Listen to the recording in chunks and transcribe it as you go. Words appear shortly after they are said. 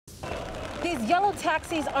These yellow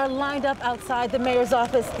taxis are lined up outside the mayor's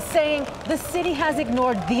office saying the city has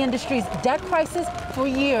ignored the industry's debt crisis for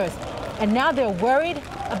years. And now they're worried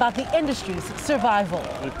about the industry's survival.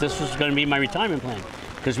 This was going to be my retirement plan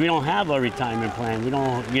because we don't have a retirement plan. We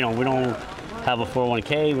don't have a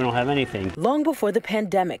 401k. We don't have anything. Long before the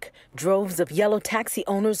pandemic, droves of yellow taxi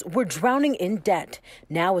owners were drowning in debt.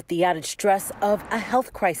 Now with the added stress of a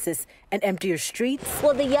health crisis and emptier streets.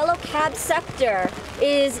 Well, the yellow cab sector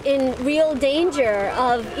is in real danger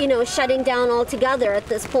of, shutting down altogether at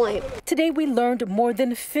this point. Today we learned more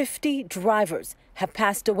than 50 drivers have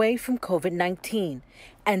passed away from COVID-19.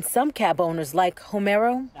 And some cab owners like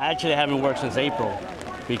Homero. I actually haven't worked since April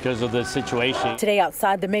because of the situation. Today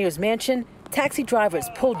outside the mayor's mansion, taxi drivers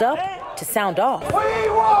pulled up to sound off.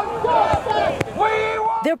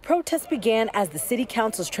 Their protest began as the city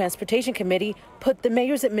council's transportation committee put the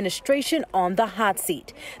mayor's administration on the hot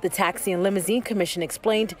seat. The Taxi and Limousine Commission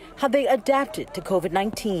explained how they adapted to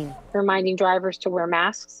COVID-19. Reminding drivers to wear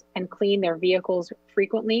masks and clean their vehicles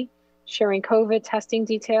frequently, sharing COVID testing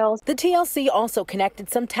details. The TLC also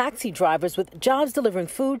connected some taxi drivers with jobs delivering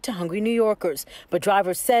food to hungry New Yorkers. But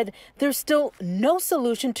drivers said there's still no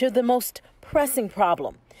solution to the most pressing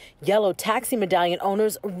problem. Yellow taxi medallion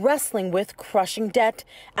owners wrestling with crushing debt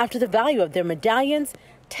after the value of their medallions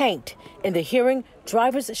tanked. In the hearing,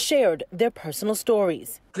 drivers shared their personal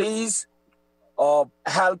stories. Please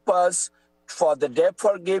help us for the debt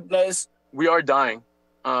forgiveness. We are dying.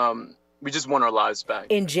 We just want our lives back.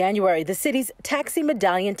 In January, the city's Taxi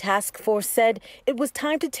Medallion Task Force said it was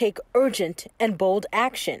time to take urgent and bold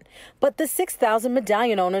action. But the 6,000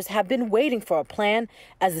 medallion owners have been waiting for a plan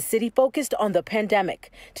as the city focused on the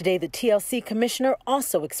pandemic. Today, the TLC commissioner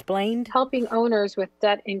also explained. Helping owners with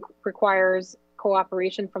debt requires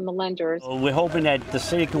cooperation from the lenders. We're hoping that the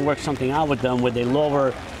city can work something out with them where they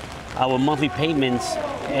lower our monthly payments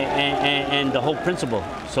and the whole principal,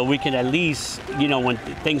 so we can at least, when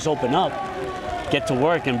things open up, get to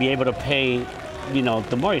work and be able to pay,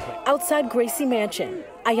 the mortgage. Outside Gracie Mansion,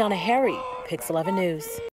 Ayana Harry, Pix 11 News.